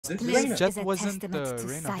This Jet wasn't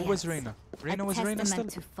Reyna. Who was Reyna? Reyna was Reyna still?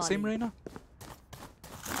 Same Reyna?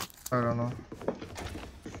 I don't know.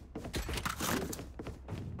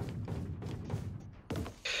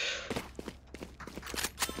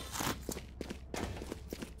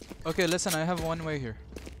 Okay, listen, I have one way here.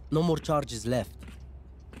 No more charges left.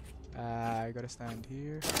 I gotta stand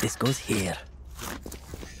here. This goes here.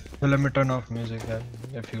 So let me turn off music then,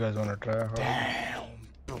 if you guys wanna try.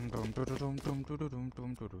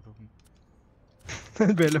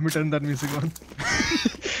 Wait, let me turn that music on.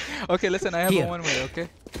 Okay, listen, I have a one way, okay?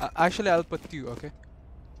 Actually, I'll put two, okay?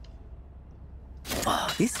 Oh,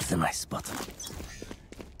 this is a nice spot.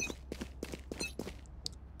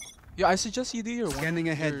 Yeah, I suggest you do your Scanning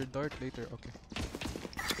ahead. Your dart later, okay?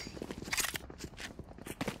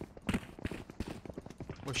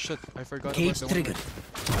 Oh shit, I forgot Cage about the triggered.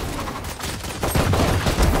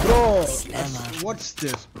 Bro, what's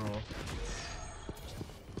this, bro?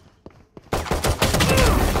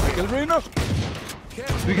 Kill Reyna!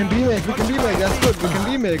 We can remake, that's good. We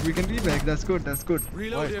can remake, that's good.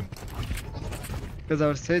 Reload him. Because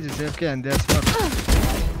our stage is AFK and they're smart.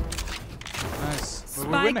 Nice. But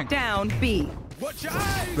we're Spike winning. down B. Watch your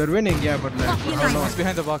eyes. We're winning, yeah, but like, for how long? He's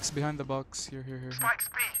behind the box, Here.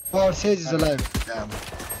 Oh, our sage is alive. Damn.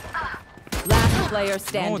 Last player No,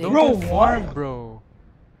 standing. don't go farm, bro.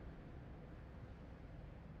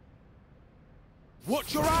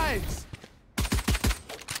 Watch your eyes.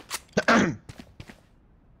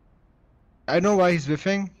 I know why he's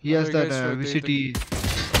whiffing. He has that VCT.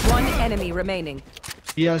 One enemy remaining.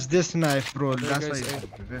 He has this knife, bro. That's why guys, he's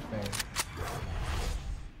whiffing.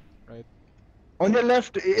 Right. On your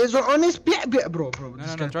left is on his bro.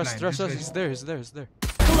 No, trust. He's there. You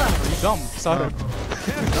dumb, sorry.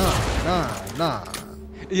 Nah.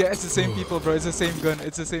 Yeah, it's the same people, bro. It's the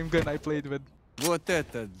same gun I played with. Вот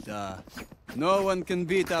это да. No one can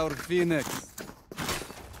beat our Phoenix.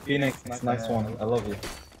 Phoenix, nice one. I love you.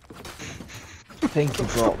 Thank you,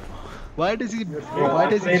 bro. Why does he? Bro, Why I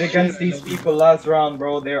does he? played against these people last round,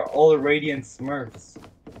 bro. They're all Radiant Smurfs.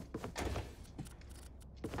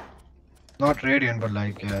 Not Radiant, but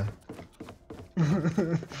like, yeah.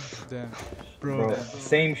 Damn. Bro.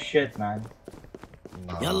 Same shit, man.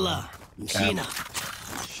 Yalla, Mshina.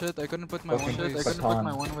 Shit, I couldn't put my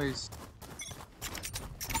one ways.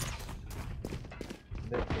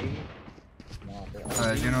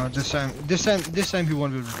 You know, this time he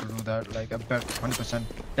won't be able to do that. Like, I bet 100%.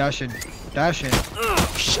 Dash in.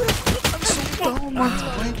 Oh shit! I'm so dumb.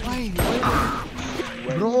 Why?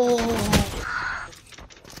 Bro.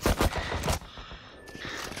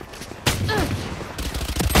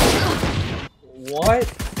 What?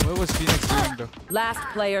 What was Phoenix doing though? Last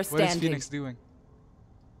player standing. What is Phoenix doing?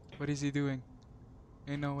 What is he doing?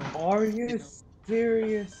 Ain't no way. Are you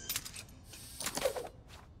serious?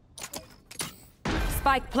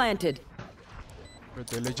 Spike planted. Bro,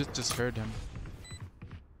 they legit just heard him.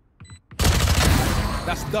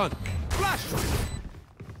 That's done. Flash.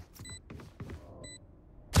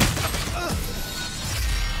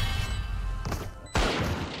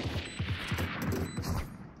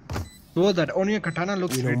 So that only a katana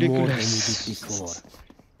looks We know more than we did ridiculous. before.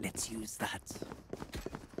 Let's use that.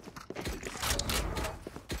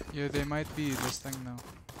 Yeah, they might be this thing now.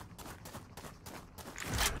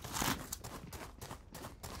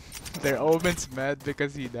 Their Omen's mad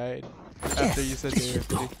because he died. After you said they were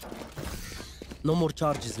free. No more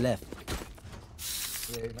charges left.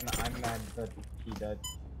 Yeah, even I'm mad that he died.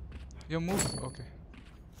 You move? Okay.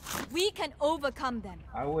 We can overcome them.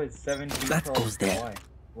 I was 7 feet That tall. goes there. Why?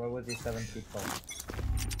 Why was he 7 feet tall?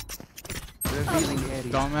 Revealing area.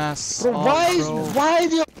 Dumbass. Bro, why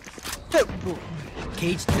the bro?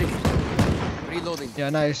 Cage triggered. Reloading. Yeah,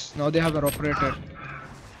 nice. Now they have their operator.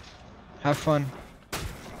 Have fun.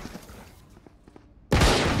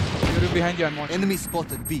 You're behind you, I'm watching. Enemy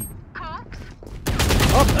spotted B. Oh,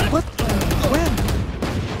 what? When?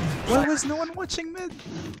 Why was no one watching mid?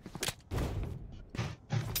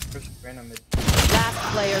 Last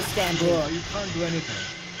player standing. Bro, you can't do anything.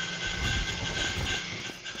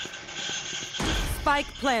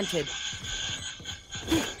 Spike planted.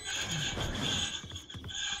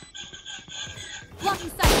 Blocking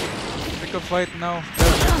sight. Pick a fight now.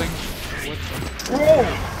 Everything. Bro,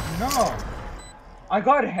 no. I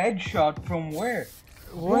got headshot from where?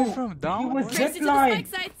 Where Bro, from? Down? He was What? zipline.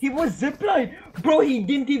 He was zipline. Bro, he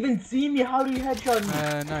didn't even see me. How did he headshot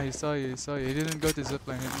me? No, he saw you. He didn't go to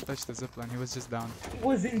zipline. He didn't touch the zipline. He was just down. He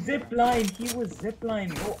was in zipline. He was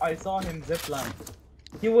zipline. Bro, I saw him zipline.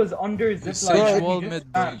 He was under You zipline. sage and he wall just mid,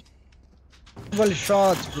 ran. bro. Well,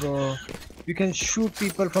 shots, bro. You can shoot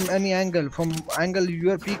people from any angle. From angle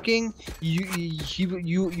you are peeking,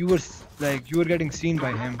 you were like you were getting seen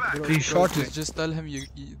by him. He shot you. Just tell him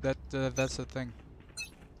that that's the thing.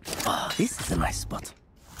 Ah, this is a nice spot.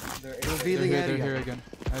 They're here again.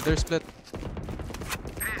 They're split.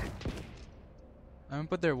 I'm gonna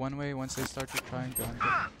put their one way once they start to trying to hunt.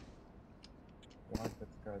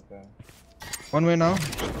 One way now.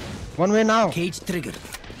 One way now. Cage triggered.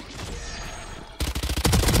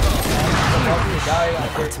 Die.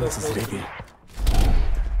 Ultimate is ready.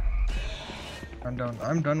 I'm done.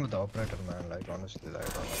 I'm done with the operator, man. Like honestly, I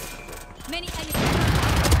don't know. Many enemies.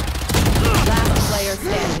 Last player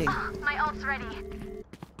standing. My ult's ready.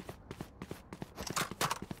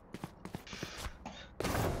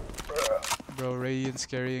 Bro, Radiant's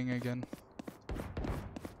carrying again.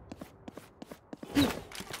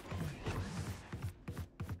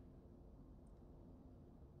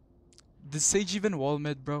 Did Sage even wall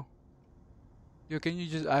mid, bro? Yo, can you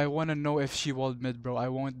just? I wanna know if she walled mid, bro. I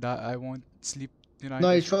won't die. I won't sleep. You know. No,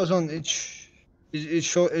 it shows on it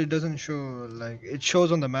doesn't show like it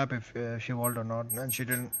shows on the map if she walled or not, and she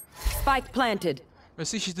didn't. Spike planted. But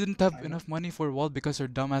see, she didn't have enough money for wall because her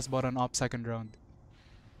dumbass bought an op second round.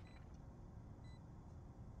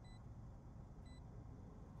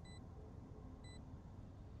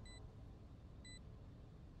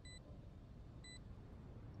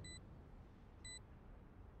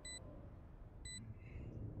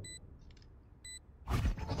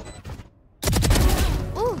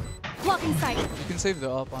 Ooh, blocking sight. You can save the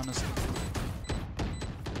op, honestly.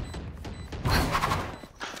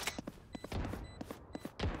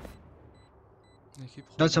 They keep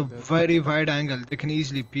That's a holding that. very wide angle. They can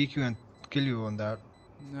easily peek you and kill you on that.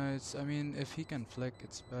 No, it's. I mean, if he can flick,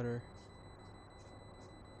 it's better.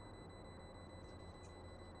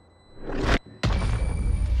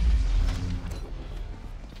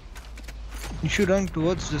 You should run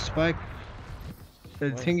towards the spike,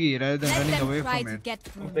 the thingy, rather than Let running them away try from to it. get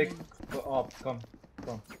through. Take up. Come.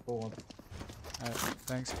 Go on. Alright,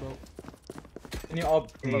 thanks, bro. Can you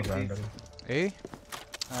up? Love angle. A?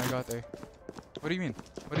 I got A. What do you mean?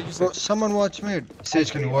 What did you say? Bro, someone watch mid.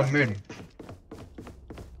 Sage can wall mid.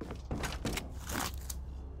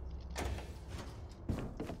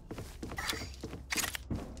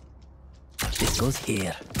 This goes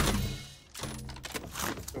here.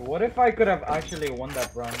 What if I could have actually won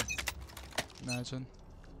that round? Imagine.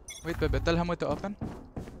 Wait, Bebe, tell him what to open.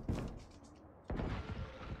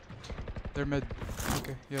 They're mid.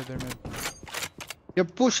 Okay, yeah, they're mid. You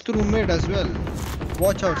push through mid as well.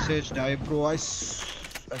 Watch out, Sage die, bro. I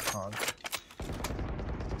can't.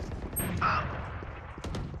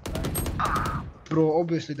 Bro,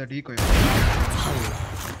 obviously the decoy.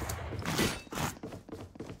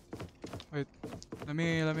 Wait, let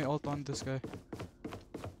me ult on this guy.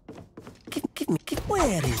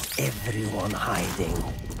 Where is everyone hiding?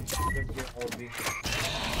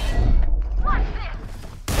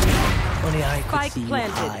 Only I could Spike see you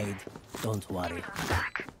planted. hide. Don't worry.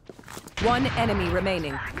 One enemy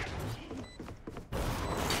remaining.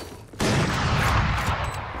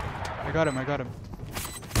 I got him. Last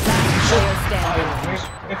player standing.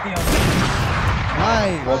 50 on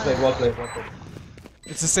Nice. Well played.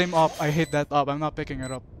 It's the same op. I hate that op. I'm not picking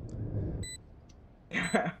it up.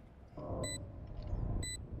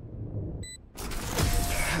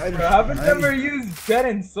 Bro, I haven't ever used Jet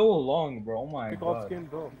in so long, bro. Oh my god.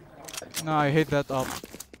 No, I hate that op.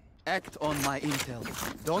 Act on my intel.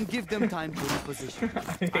 Don't give them time to reposition.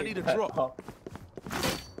 I need a drop.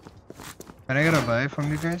 Can I get a buy from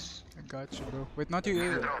you guys? I got you, bro. Wait, not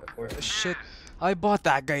you. Shit. I bought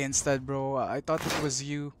that guy instead, bro. I thought it was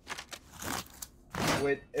you.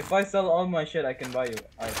 Wait, if I sell all my shit, I can buy you.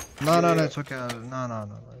 No, it's okay. No.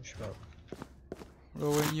 Sure.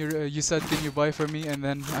 Bro, when you said, can you buy for me? And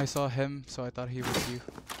then I saw him, so I thought he was you.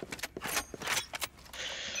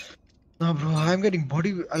 No, bro, I'm getting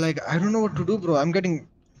body. Like, I don't know what to do, bro.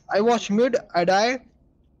 I watch mid, I die,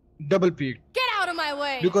 double peak. Get out of my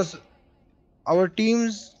way. Because our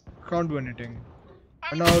teams can't do anything.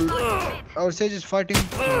 And our Sage is fighting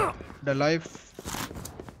for the life.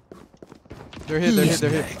 They're here.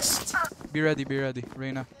 Be ready,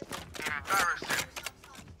 Reina.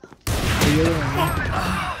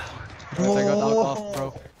 Right, I got out off, bro.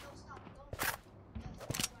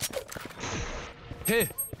 Hey!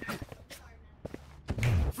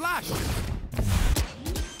 Flash!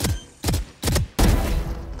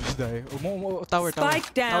 Just die. Tower.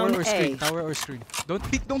 Spike down Tower or screen. A. Tower or screen. Don't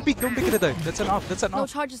peek it a die. That's an off. No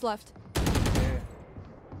charges left.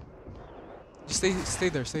 Just stay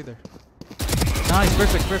there. Nice,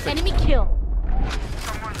 perfect. Enemy kill.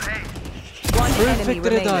 One enemy Perfect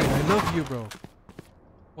did I die. remaining. I love you, bro.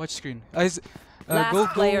 Watch screen. Last Go.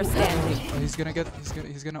 player standing.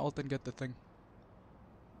 He's gonna ult and get the thing.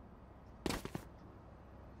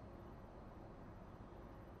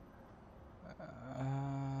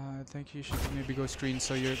 I think you should maybe go screen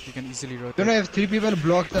so you can easily rotate. You know, if 3 people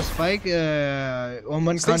block the spike,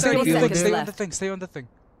 Oman Stay can't Stay take on you the over thing, Stay there. on the thing. Stay on the thing.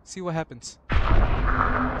 See what happens.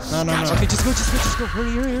 No. Okay, just go.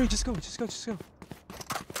 Hurry. Just go.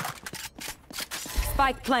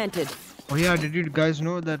 Spike planted. Oh yeah, did you guys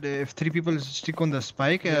know that if 3 people stick on the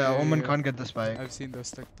spike, Yeah. Oman can't get the spike? I've seen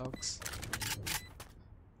those TikToks.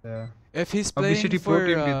 Yeah. If he's Obviously, playing pro for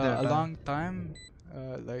team did that, a man. long time,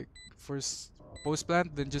 like for post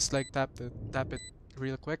plant, then just like tap it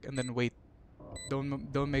real quick and then wait.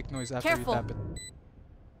 Don't make noise after Careful. you tap it.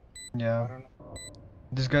 Yeah.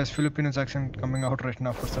 This guy's Filipino's accent coming out right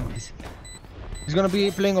now for some reason. He's gonna be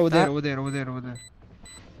playing over there, Ah. over there.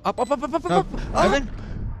 Up. No, Evan?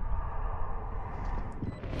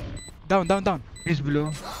 Down. He's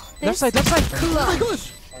below. Left side.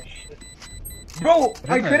 Bro,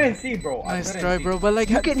 I Right. couldn't see, bro. I Nice couldn't try, see. bro. But like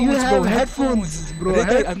You headphones, have bro. headphones, bro.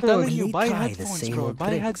 Ridder, I'm telling Headphones. you, We buy try the headphones, same bro. old Buy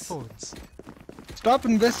tricks. headphones. Stop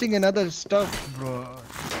investing in other stuff, bro.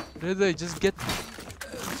 Ridder, just get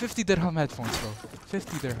 50 dirham headphones, bro.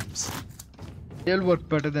 50 dirhams. They'll work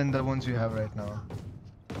better than the ones you have right now.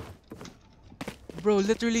 Bro,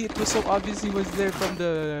 literally, it was so obvious he was there from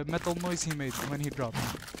the metal noise he made when he dropped.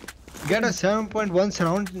 Get a 7.1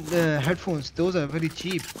 surround headphones. Those are very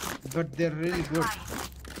cheap, but they're really good.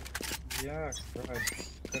 Yeah, bro. I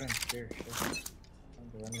couldn't hear shit.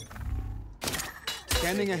 Can't do anything.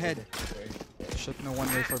 Scanning ahead. Shit, no one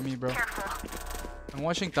way for me, bro. I'm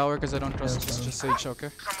watching tower because I don't trust just Sage, okay?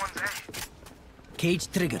 Cage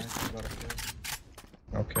triggered.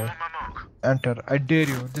 Okay. Enter. I dare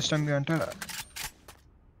you. This time you enter.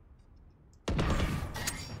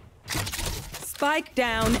 Spike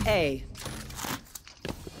down A.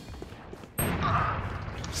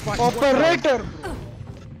 Operator!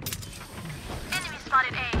 Enemy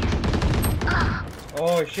spotted A.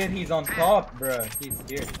 Oh shit, he's on top, bro. He's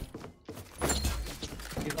here.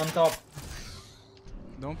 He's on top.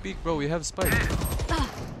 Don't peek, bro. We have spike.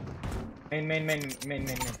 Main.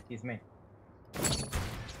 He's main.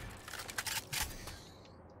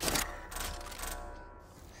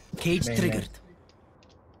 Cage Man, triggered.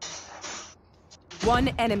 One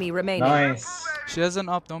enemy remaining. Nice. She has an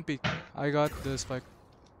up. Don't peek. I got the spike.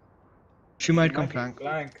 She might come Flank.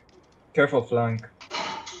 flank. Careful flank.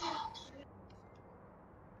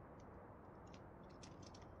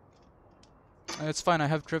 It's fine. I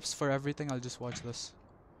have trips for everything. I'll just watch this.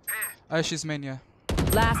 She's main, yeah.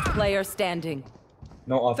 Last player standing.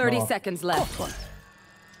 No off. 30 no off. seconds left.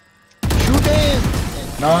 Shoot him!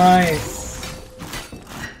 Nice.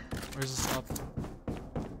 Where's the stop?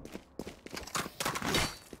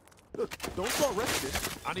 Don't start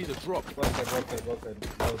resting. I need a drop. Well good.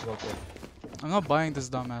 That was well good. I'm not buying this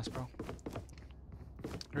dumbass, bro.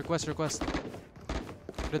 Request.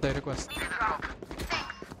 Did I request?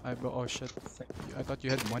 Oh shit. I thought you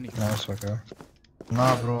had money. No, it's okay.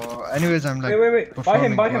 Nah, bro. Anyways, I'm like. Wait. Buy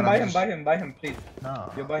him, performing for others. buy him, please. Nah.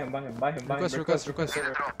 You buy him. Request.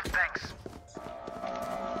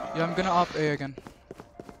 Yeah, I'm gonna op A again.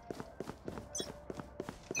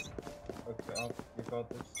 Okay, you got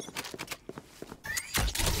this.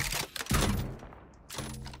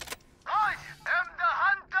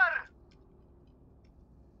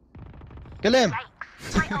 Kill him!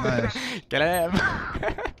 Nice. Get him!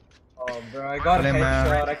 Oh, bro, I got a Kill him, man.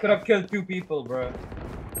 headshot. I could have killed 2 people, bro.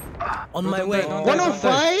 On my way. don't die.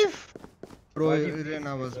 105? Bro, Why you-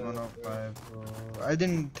 Irena was 105, bro. I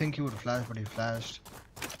didn't think he would flash, but he flashed.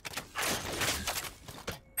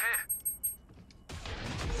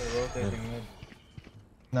 They're rotating mid.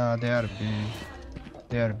 Nah, they are B.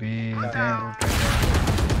 They are B. They ain't rotating.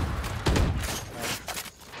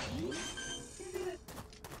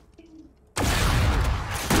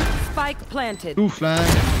 Spike planted. 2 flank.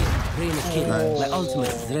 Brain kill. Nice. My ultimate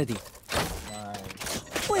is ready.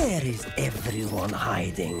 Nice. Where is everyone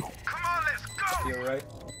hiding? You're right.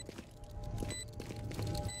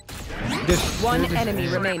 One enemy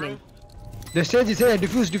remaining. The stage is here.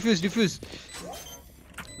 Diffuse.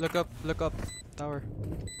 Look up. Tower.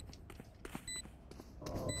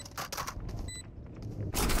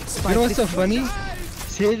 You know what's so funny?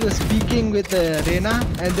 Sage was speaking with Reyna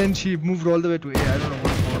and then she moved all the way to A. I don't know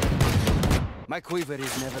what for. My quiver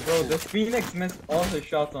is never Bro, full. the Phoenix missed all his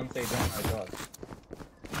shots on Sage. Oh my god.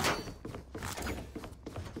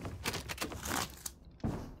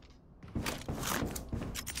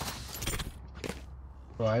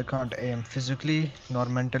 Bro, I can't aim physically nor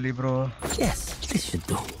mentally, bro. Yes, this should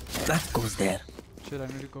do. That goes there. Shit, I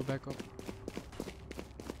need to go back up.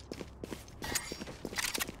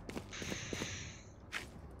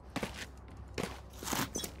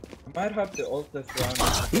 I might have to ult this round.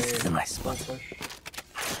 This is a nice spot. Push.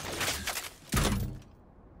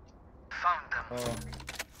 Oh,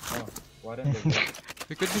 why didn't they go?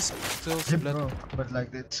 We could be still Yeah, split. bro, but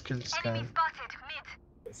like the skill scan.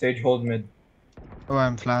 Sage hold mid. Oh,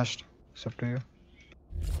 I'm flashed. It's up to you.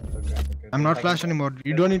 Okay. I'm not flashed anymore.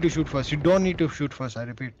 You don't need to shoot first. You don't need to shoot first. I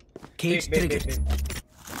repeat. Cage triggered.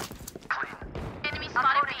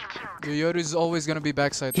 Yoru is always gonna be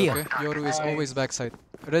backside, Here. okay? Yoru is always backside.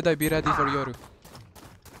 Red Eye, be ready for Yoru.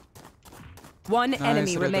 One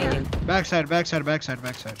enemy Red Eye. remaining. Backside. No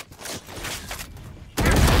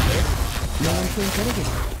one to interrogate.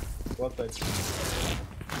 What the?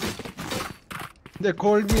 They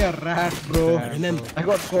called me a rat, bro. Yeah. Remember, I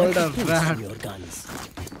got called a what kills rat. your guns.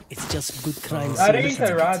 It's just good crimes. That ain't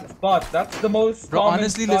a rat spot. That's the most Bro, common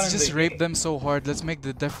honestly, spot let's in just the rape game. them so hard. Let's make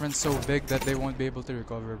the difference so big that they won't be able to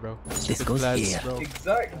recover, bro. This Stupid goes lads, here. bro.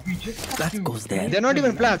 Exactly. We just have That to goes there. They're not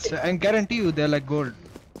even plats. I guarantee you, they're like gold.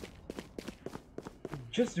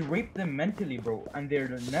 Just rape them mentally, bro, and they're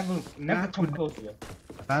never That come would- close to you.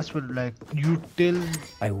 Pass will like you till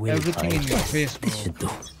I will everything in find your this. face, bro. This should do.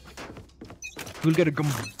 You'll get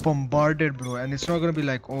bombarded, bro, and it's not gonna be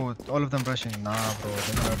like, oh, all of them rushing. Nah, bro,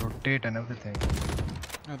 they're gonna rotate and everything.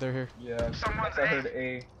 Oh, they're here. Yeah, I heard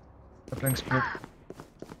A. They're playing split.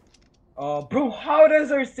 Bro, how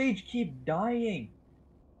does our Sage keep dying?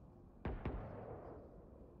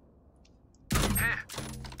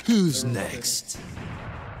 Who's next?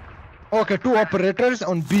 Okay, two operators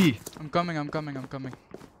on B. I'm coming.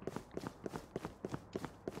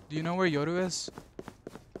 Do you know where Yoru is?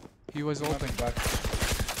 He was ulting. Back.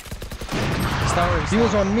 His tower is He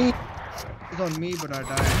was on me. He was on me, but I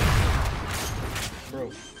died.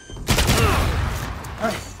 Bro.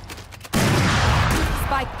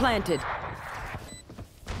 Spike planted.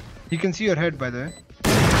 You can see your head, by the way.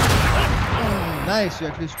 Nice, you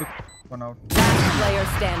at least took one out. Last player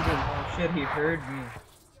standing. Oh shit, he heard me.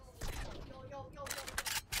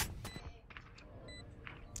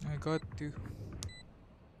 I got you.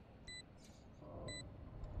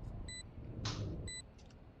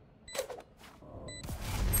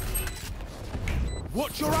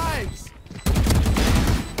 Watch your eyes!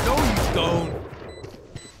 No, you don't!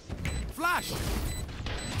 Flash!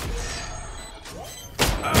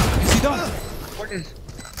 Is he done? What is?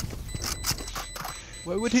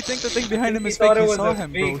 Why would he think the thing behind him He is fake? thought it He was saw a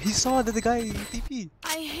him, bro. fake. He saw the guy TP.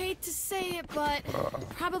 I hate to say it, but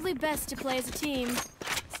probably best to play as a team.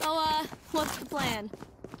 So, what's the plan?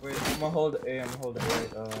 Wait, I'm gonna hold A,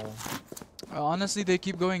 Honestly, they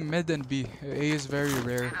keep going mid and B. A is very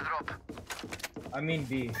rare. I mean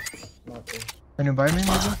B, not A. Can you buy me,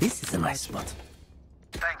 maybe? This is a nice spot.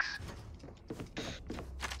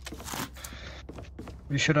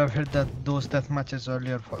 We should have hit those death matches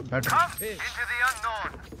earlier for better.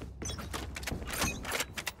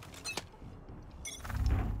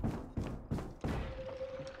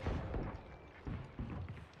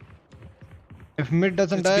 If mid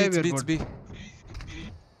doesn't It's die, B, we're it's good. B, it's B.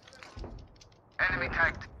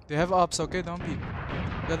 They have ops, okay? Don't peek.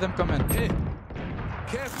 Let them come in. Hey,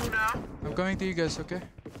 careful now. I'm coming to you guys, okay?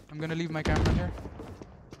 I'm gonna leave my camera here.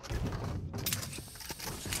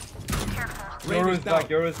 Yoru's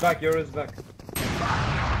back.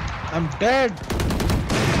 I'm dead.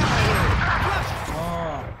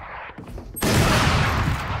 Oh,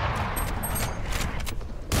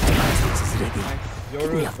 This is ready.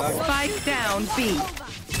 Yoru's back. Spike down B.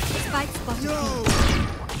 Spike spotted. Yo!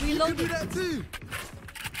 You Reloading. do that too!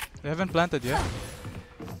 They haven't planted yet.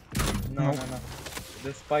 No.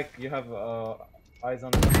 The spike, you have eyes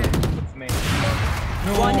on it. It's main.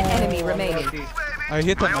 One enemy remaining. I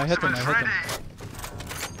hit him.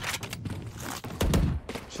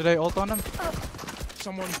 Should I ult on him?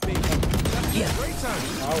 Someone's big. Yeah. Great time.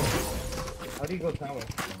 Tower. How do you go tower?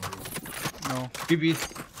 No. BB.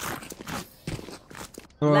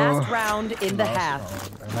 Last round in the half.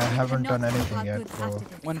 And I haven't done anything yet, bro.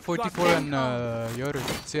 144 and Yoru.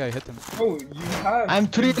 See, I hit him. Oh, you have. I'm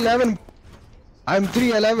 311. I'm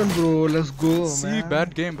 311, bro. Let's go, See, man.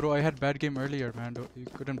 bad game, bro. I had bad game earlier, man. You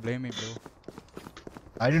couldn't blame me, bro.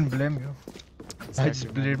 I didn't blame you. I just Exactly,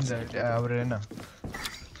 man. blamed that our arena.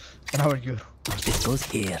 And our you. This goes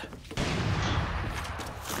here.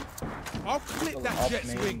 I'll flip that Up jet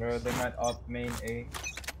main, swing. bro. They might up main A.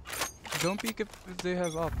 Don't peek if they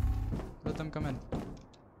have up. Let them come in. I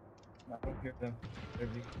don't hear them. They're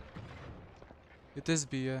B. It is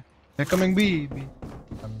B, yeah. They're coming B.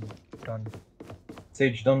 I'm done.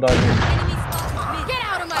 Sage, don't die. Enemy spotted. Get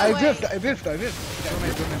out of my I way. whiffed. You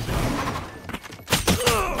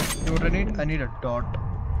know what I need? I need a dot.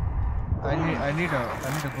 I need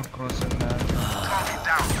a good cross in there.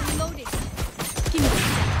 Reloading. Give me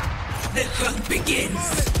The hunt begins.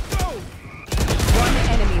 One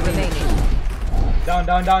enemy remaining. Down.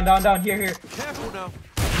 Here. Careful now.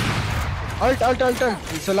 Ult.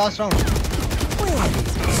 It's the last round.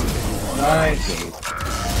 Nice.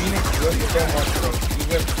 Phoenix whiffed so much, bro. He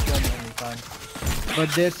whiffed so many times. But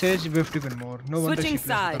their Sage whiffed even more. No wonder she Switching plays with the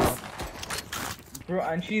sides. top. Bro,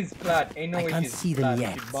 and she's flat. Ain't no I way can't she's see them flat.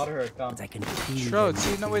 yet. She bought her account. But I can feel Shroud,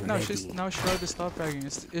 them see, no wait, no, ready. she's now Shroud is top fragging.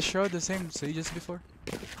 Is Shroud the same Sage as before?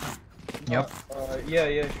 Yep.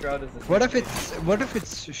 Yeah, Shroud is the same. What if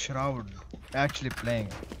it's Shroud actually playing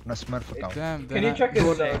on a Smurf account? Damn, Can you check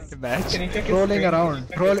his Imagine. Trolling around,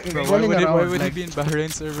 Bro, trolling around. why would like, he be in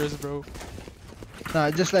Bahrain servers, bro? Nah,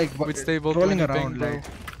 just like With stable trolling 20 around, ping, bro. like.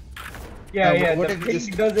 Yeah, what the if ping this-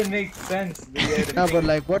 doesn't make sense. Nah, but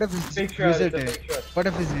like, what if he's Fake Shroud, it's a visiting? fake Shroud.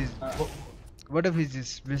 What if he's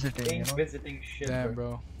just visiting? You Ain't know? visiting shit, Damn,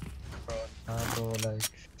 bro. bro. Bro, like,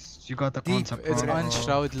 you got the Deep, concept. it's bro.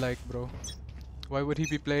 unshroud like, bro. Why would he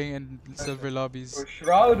be playing in silver lobbies? Bro,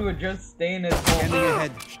 Shroud would just stay in his home, Scanning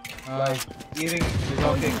ahead. Uh, eating,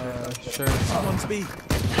 okay, cooking. sure. Someone's B.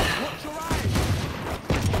 Watch your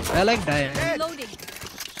eyes. I like dying. Reloading.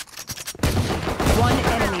 One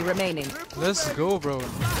enemy remaining. Let's go, bro. I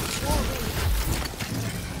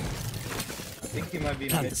think he might be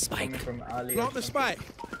Plant mid the spike. coming from Ali. Plant the spike.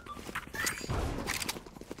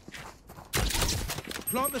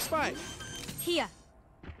 Plant the spike. Here.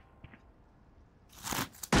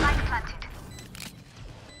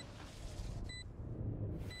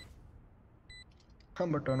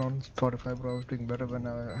 I'm gonna turn on 45, bro. I was doing better when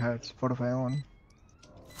I had 45 on.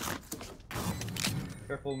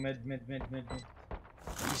 Careful, mid.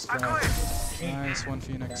 Just, nice one,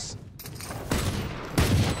 Phoenix.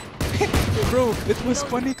 Bro, it was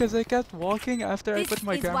funny because I kept walking after I This put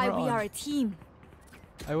my is why camera we are on. a team.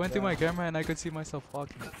 I went to my camera and I could see myself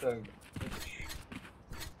walking.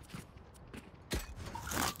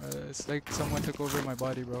 It's like someone took over my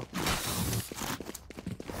body, bro.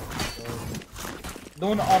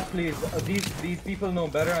 Don't off, please. These people know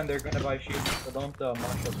better and they're gonna buy shields, so don't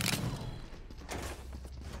marshal.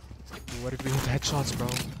 What if we hit headshots, bro?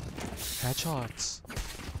 Headshots.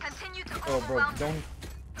 Oh, bro,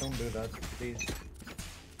 don't do that, please.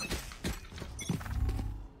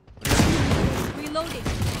 Reloading.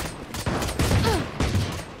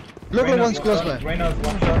 Look at one's close by. Reyna's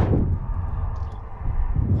one shot.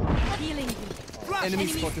 Healing you. Enemy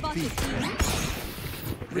spotted B.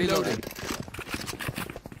 Reloading.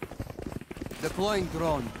 Deploying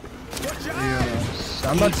drone. Yes.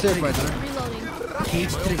 I'm not safe by the way. Reloading.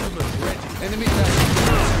 Cage trigger. Enemy down.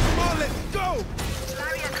 Come on, let's go.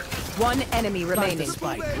 One enemy Plant the remaining.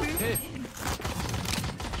 spike.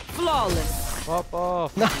 Flawless. Pop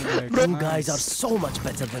off. You guys are so much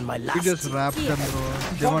better than my You last just team. wrapped them, bro.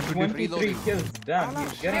 They want to do 23 kills. Damn,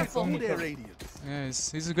 he's getting so many Their kills. radiance. Yeah,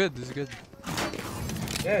 he's good. He's good.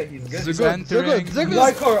 Yeah, he's good. He's Zigud, entering. Zigud.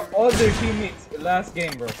 Like our other teammates last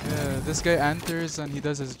game, bro. Yeah, this guy enters and he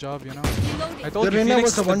does his job, you know. I Reloading. told The you Reyna Phoenix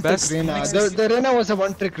was is a the one-trick best. Reyna. Phoenix is The Reyna was a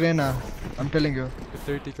one-trick Reyna. I'm telling you. with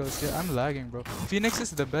 30 kills. Yeah, I'm lagging, bro. Phoenix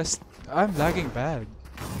is the best. I'm lagging bad.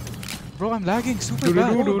 Bro, I'm lagging super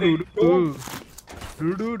bad.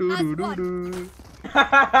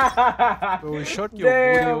 Bro, shut your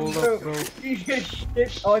Damn, booty hole up, bro. You just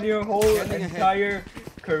shit on your whole Scanning ahead. entire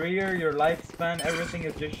career, your lifespan, everything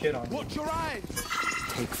is just shit on you. Watch your eyes.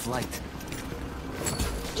 Take flight.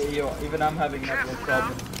 Yeah, yo, even I'm having network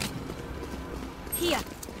problems. Here.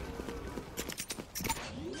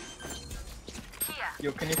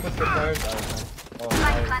 Yo, can you put the cards out? Oh,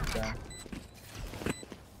 alright, damn.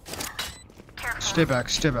 Stay back,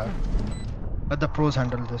 stay back. Let the pros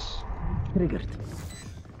handle this. Triggered.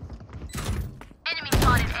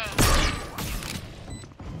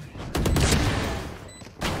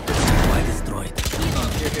 Why destroyed?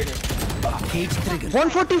 Cage triggered.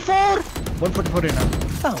 144! 144 Reyna.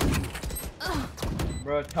 Found you.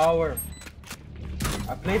 Bro, tower.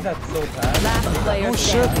 I played that so bad. Last player Oh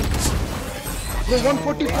shit! standing. Bro,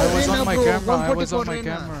 144 I was Reyna, on my bro. camera. I was 144 on my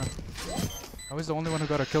Reyna. camera. I was the only one who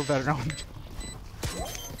got a kill that round.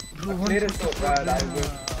 I played it so bad, I wish.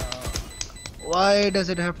 Why does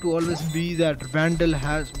it have to always be that Vandal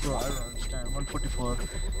has, bro? I don't understand. 144.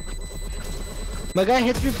 My guy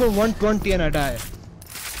hits me for 120 and I die.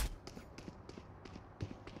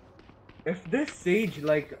 If this Sage,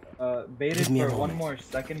 like, baited Give me a for one moment. more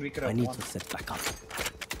second, we could I have need won. to set back up.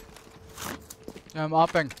 I'm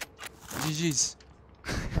upping. GG's.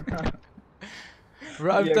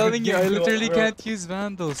 Bro, I'm Yeah, telling you, good I game, literally bro. can't use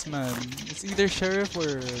vandals, man. It's either sheriff or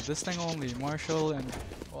this thing only. Marshall and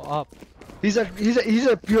up. He's a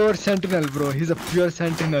pure sentinel, bro. He's a pure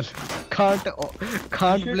sentinel. Can't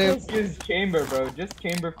You play. just use chamber, bro. Just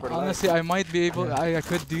chamber for Honestly, I might be able. I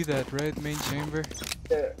could do that, right? Main chamber.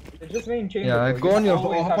 life. Just main chamber. Yeah, bro. go You on your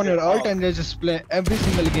always hop have on your ult. ult and they just play every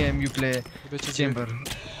single game you play Which is chamber.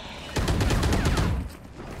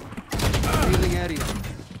 Healing area.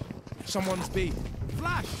 Someone's B.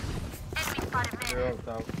 Flash. You're ult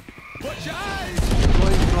out. Watch your eyes.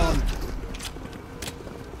 Going front.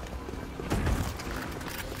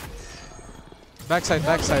 Backside,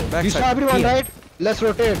 backside, You backside. saw everyone, Here. right? Let's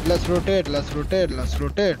rotate. Let's rotate. Let's rotate. Let's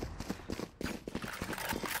rotate.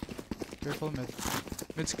 Careful mid.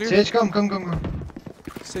 Mid's clear. Sage, come.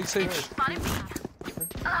 Sage, Sage.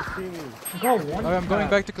 Go one. Oh, I'm going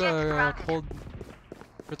back to hold.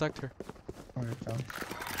 Protect her.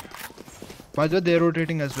 By the way, they're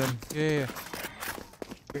rotating as well. Yeah.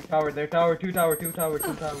 Their tower, two tower.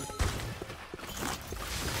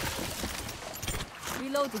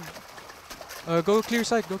 Reloading. Go clear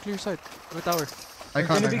side. Go clear side. Go tower. I They're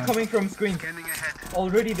can't. gonna be coming from screen.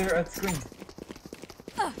 Already they're at screen.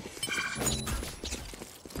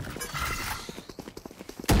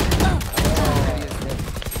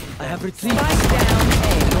 I have retrieved. Spike down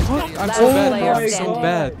A. I'm Last so bad, player bro. I'm so standing.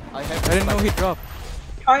 bad. I have I didn't know he dropped.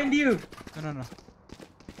 Behind you. No. No.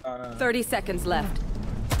 30 seconds left.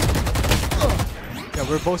 Yeah,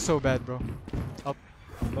 we're both so bad, bro. Up.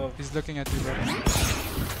 Both. He's looking at you, bro.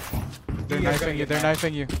 They're You're knifing gonna you. get They're mad.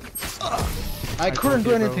 knifing you. I couldn't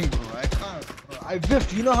do told you, bro. anything, bro. I can't. Bro. I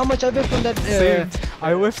whiffed. You know how much I whiffed on that? Same.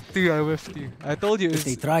 I whiffed you. I told you. If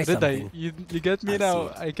they It's, try did I? something, You get me I now.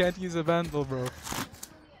 see it. I can't use a vandal, bro.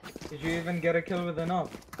 Did you even get a kill with an op?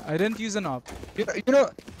 I didn't use an op. You know,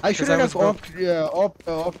 I shouldn't I have was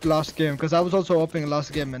opt last game because I was also opting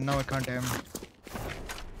last game and now I can't aim.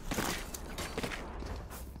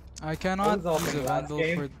 I cannot was off use in a the last vandal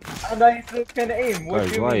game. for. And I still can aim. What Guys,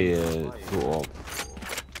 do you why mean? too off?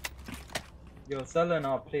 Yo, sell an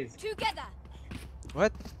op, please. Together.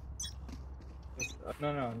 What? No,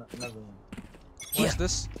 another one. What's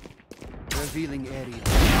this? Revealing area.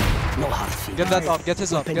 No hard feelings. Get that up. Get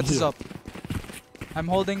his up. Weapon Get his here. up. I'm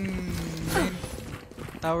holding main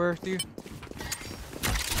tower to you.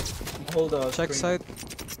 Hold on. Check side.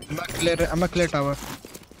 I'm a clear tower.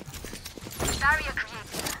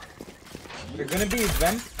 They're gonna be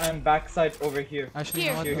vent and backside over here. Actually,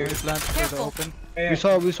 you Here. know what? Here, Let me here. plant for the Careful. open. Yeah, We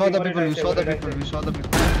saw the what did people. I We say? saw What the did I people. say? We saw the people.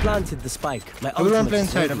 Planted the spike. My Everyone ultimate play is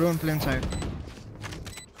inside. ready. Everyone play inside.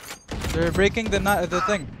 They're breaking the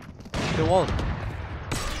thing. The wall.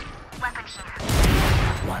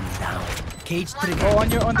 One down. Cage trigger. Oh, on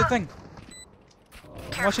the thing.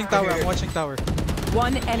 I'm watching tower. I'm watching tower.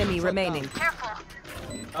 One enemy remaining.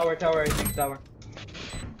 Tower, I think tower.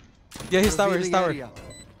 Yeah, his tower. His Revealing tower. area.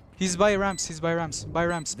 He's by ramps. By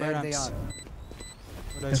ramps. There they are.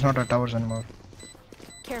 What I It's say? not at towers anymore.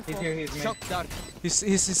 Careful. He's here, he's me. Shock dart. He's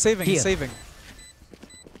saving. Here. He's saving.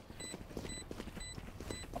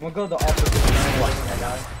 I'm gonna go the opposite direction, my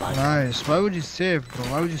guy. Nice. Why would you save, bro?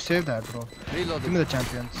 Why would you save that, bro? Give me Reloading. the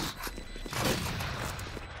champions.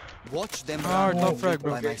 Watch them Oh, run top over frag,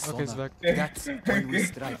 bro. by my Okay, it's sonar. back. That's when we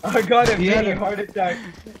strike. I got a He had mini a- heart attack.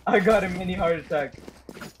 I got a mini heart attack.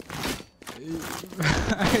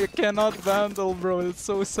 I cannot vandal, bro. It's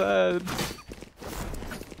so sad.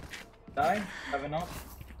 Die? Have an op?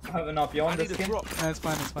 Have an op. You I want the need a skin? drop. Nah, it's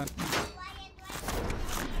fine. It's fine.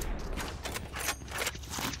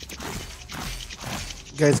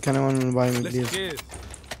 Guys, can anyone buy me Let's please? cheers.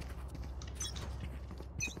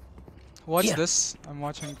 What's Here. this? I'm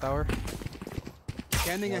watching tower.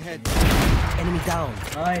 Scanning ahead. Enemy down.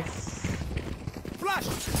 Nice. Flash.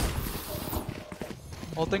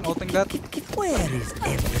 Ulting that. Where is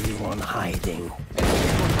everyone hiding?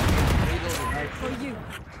 For you.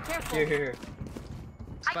 Careful. Here.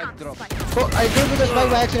 Spike drop. Oh, I gave you the spike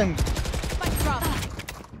by accident. Spike drop.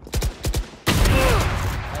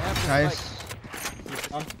 Nice.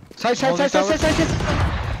 On. Side. Holding tower.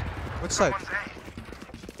 Which side?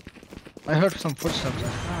 I heard some footsteps. No,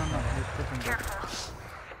 you're tripping, bro.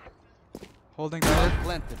 Holding tower.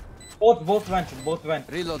 Planted. Both vent.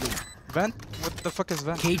 Reloading. Vent? What the fuck is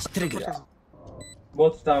vent? Cage trigger.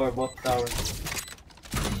 Both tower.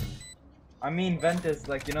 I mean, vent is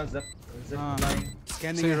like, you know, zip Ah. line.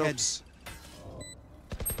 Scanning Say ahead. ropes.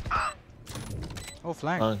 Oh,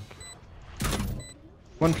 flank. Fine.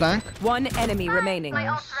 One flank. One enemy remaining.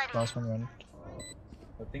 Nice. Last one went.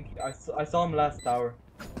 I think I saw him last tower.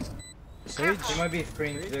 Sage? He might be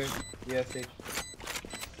screened there. Yeah, Sage.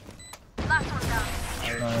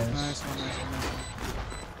 Nice one.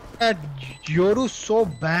 That Yoru's so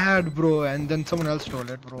bad, bro, and then someone else stole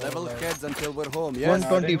it, bro. Level Like, heads until we're home, yes?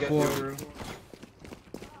 124.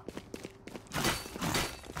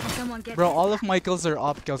 Someone get Bro, all of my kills are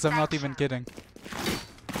op kills. I'm not even kidding.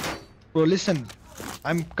 Bro, listen.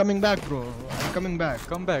 I'm coming back, bro. I'm coming back.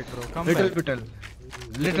 Come back, bro. Come Little back. bit,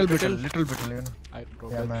 little bit, you know. Alright,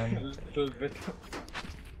 bro. Yeah, man. Little bit.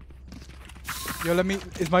 Yo, let me.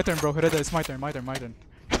 It's my turn, bro. Reda, it's my turn.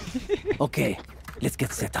 Okay, let's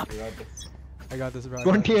get set up. I got this, bro.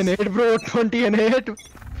 20 and 8, bro. 20 and 8.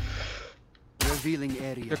 Revealing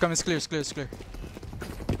area. Yo, come, it's clear.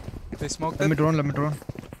 They smoked Let me it. drone.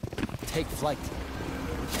 Take flight.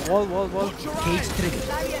 Wall. Cage trigger.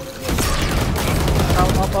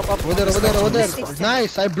 Up. Over there.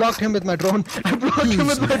 Nice. I blocked him with my drone.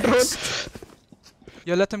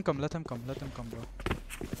 Yo, let him come, bro.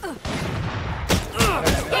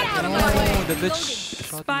 Oh, the bitch.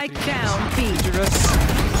 shot me Spike 3 down, times. B. Did you rest?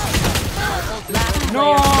 Last No!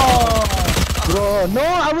 Bro, no,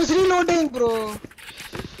 I was reloading, bro.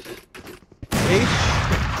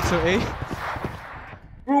 So A?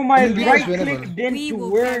 Bro, my Will be right winnable. click We didn't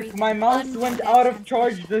will work. carry My mouse went out of unprotected.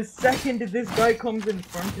 charge the second this guy comes in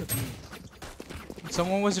front of me.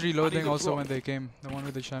 Someone was reloading also when they came. The one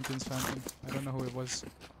with the Champions Phantom. I don't know who it was.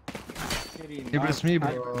 It was me,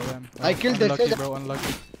 bro. Damn. I killed that Unlucky, guy. bro.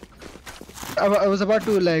 Unlucky. I was about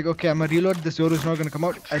to like, okay, I'm gonna reload. This Yoru's not gonna come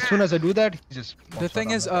out. As soon as I do that, he just. The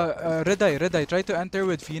thing is, Red Eye, try to enter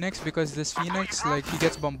with Phoenix because this Phoenix, like, he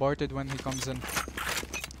gets bombarded when he comes in.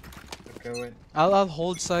 Okay, wait. I'll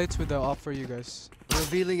hold sights with the op for you guys.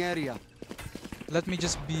 Revealing area. Let me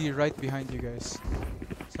just be right behind you guys.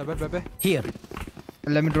 Sabar, bebe. Here.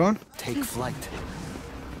 Let me drone. Take flight.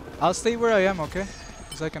 I'll stay where I am, okay?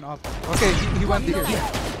 Because I can op. Okay, he went here.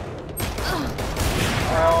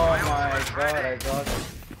 Oh my god, I got it.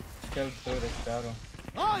 Killed through the shadow.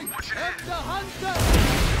 I am the hunter.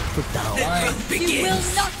 Put down. You will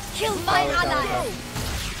not kill my ally.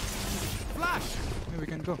 Flash. Here we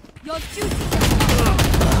can go. Your duty.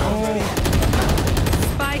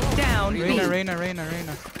 Spike down, B. Reina.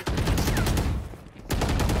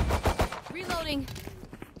 Reloading.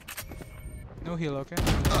 No heal, okay?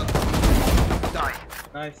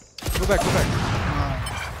 Nice. Go back.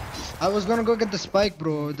 I was gonna go get the spike,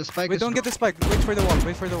 bro. The spike. Wait, don't get the spike. Wait for the wall.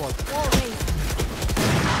 Wall raised.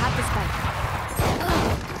 I have the spike.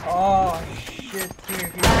 Oh shit,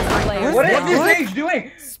 here. Last player What is standing. this Sage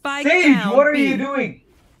doing? Spike Sage, down, what are B. you doing?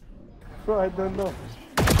 Bro, I don't know.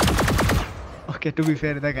 Okay, to be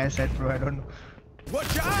fair, that guy said, bro, I don't know.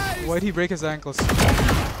 Watch your eyes! Why'd he break his ankles?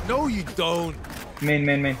 No, you don't. Oh, Main.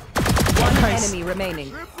 One Nice. enemy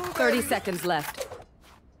remaining. 30 seconds left.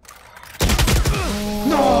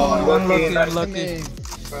 Unlucky.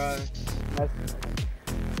 Right.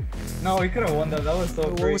 No, we could have won that. That was so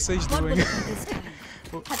What great. was Sage What will doing? it be this time?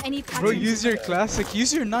 Have any Bro, patterns? use your classic.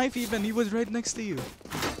 Use your knife even. He was right next to you.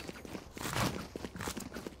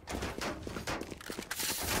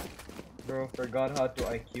 Bro, forgot how to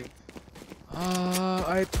IQ.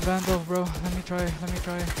 Alright, Vandal, bro. Let me try.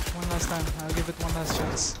 One last time. I'll give it one last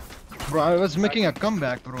chance. Bro, I was making a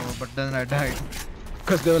comeback, bro, but then I died.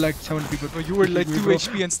 Because there were like 7 people. Bro, you were like 2 bro.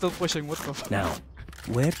 HP and still pushing. What the fuck? Now,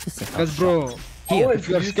 where to set up Because, bro, Here. if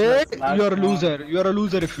you're scared, you're a loser. You're a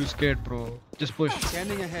loser if you're scared, bro. Just push.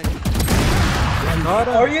 Scanning ahead.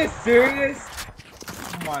 Are you serious?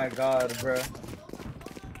 Oh my god, bro.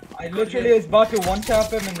 I literally was about to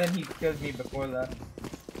one-tap him and then he killed me before that.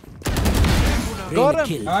 Got Rain him.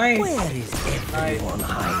 kill. Nice. Where is everyone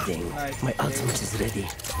hiding? Nice. My ultimate is ready.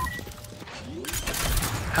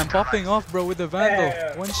 I'm popping off, bro, with the Vandal.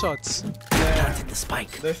 Yeah. One shots. Planted the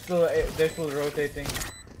spike. They're still rotating.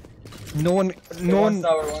 No one One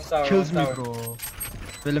tower, kills one me, tower. bro.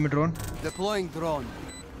 Wait, let me drone. Deploying drone.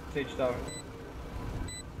 Sage tower.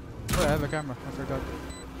 Oh, I have a camera. I forgot.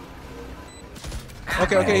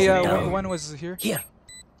 Okay, down. one was here. Here.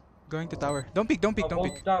 Going to tower. Don't peek. Don't peek.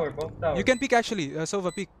 Both tower. You can peek actually.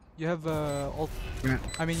 Sova, peek. You have ult. Yeah.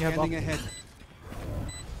 I mean, you have Scanning ult. ahead.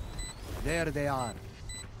 There they are.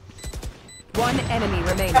 One enemy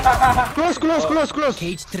remaining. Close.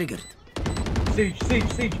 Cage triggered. Sage.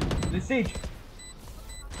 The Sage.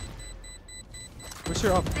 Where's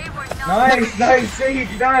your ult? Nice, Sage,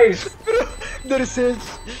 nice. There is Sage.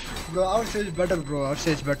 Bro, our Sage better, bro. Our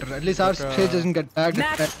Sage better. At least our But, Sage doesn't get tagged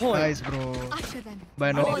Match at point. guys, bro. Usher them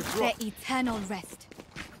By no. towards their eternal rest.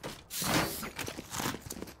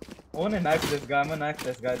 I wanna knife this guy. I'm gonna knife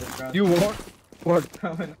this guy this round. You won't? What?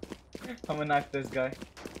 I'm gonna knife this guy.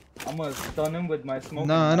 I'm gonna stun him with my smoke.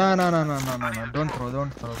 No. Don't throw, bro.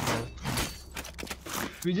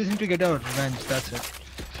 We just need to get our revenge, that's it.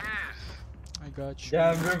 got you.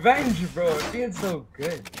 Damn, revenge, bro. It feels so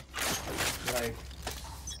good. Like,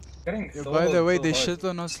 getting Yeah, soloed by the way, so they hard. shit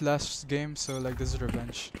on us last game, so like this is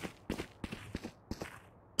revenge.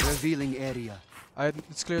 Revealing area.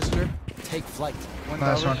 It's clear, it's clear. Take flight. One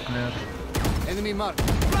That's tower. not clear. Enemy mark.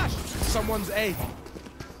 Flash! Someone's A.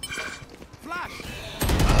 Flash!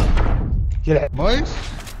 Yeah, boys.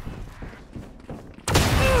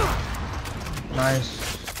 Nice.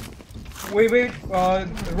 Wait. Ropes. One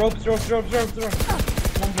rope.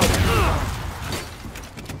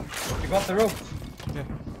 You got the ropes. Yeah.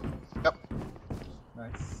 Yep.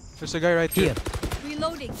 Nice. There's a guy right here.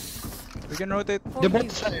 Reloading. We can rotate. They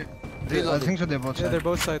both side. I think so. They both Yeah, side. they're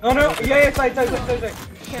both side. No. Yeah. Side.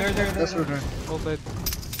 There. That's good, right? Hold it.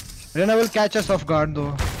 Rena will catch us off guard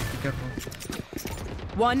though. Be careful.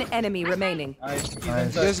 One enemy remaining. Nice. He's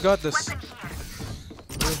Nice. You guys inside. got this.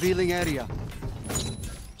 Revealing area.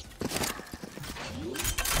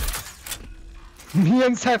 Me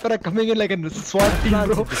and Cypher are coming in like a SWAT team,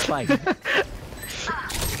 bro. Planted the spike.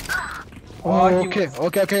 Oh,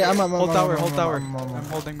 okay. I'm Hold tower, hold tower. I'm I'm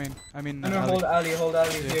holding main. I mean, No, alley. hold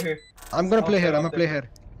alley. Here. I'm gonna play here. Up there. here.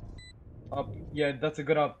 Up. Yeah, that's a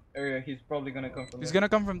good up area. He's probably gonna come from He's there. gonna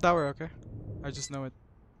come from tower, okay? I just know it.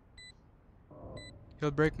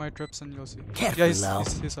 He'll break my trips and you'll see. Careful Yeah, now.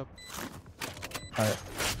 he's up. Alright.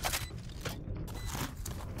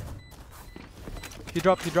 He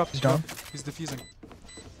dropped. He's down. He's defusing.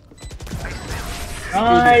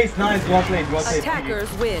 Nice. Well played.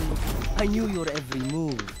 Attackers win. I knew your every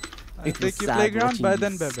move. I It was think you sad playground watching by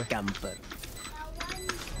then, you bebe. scamper.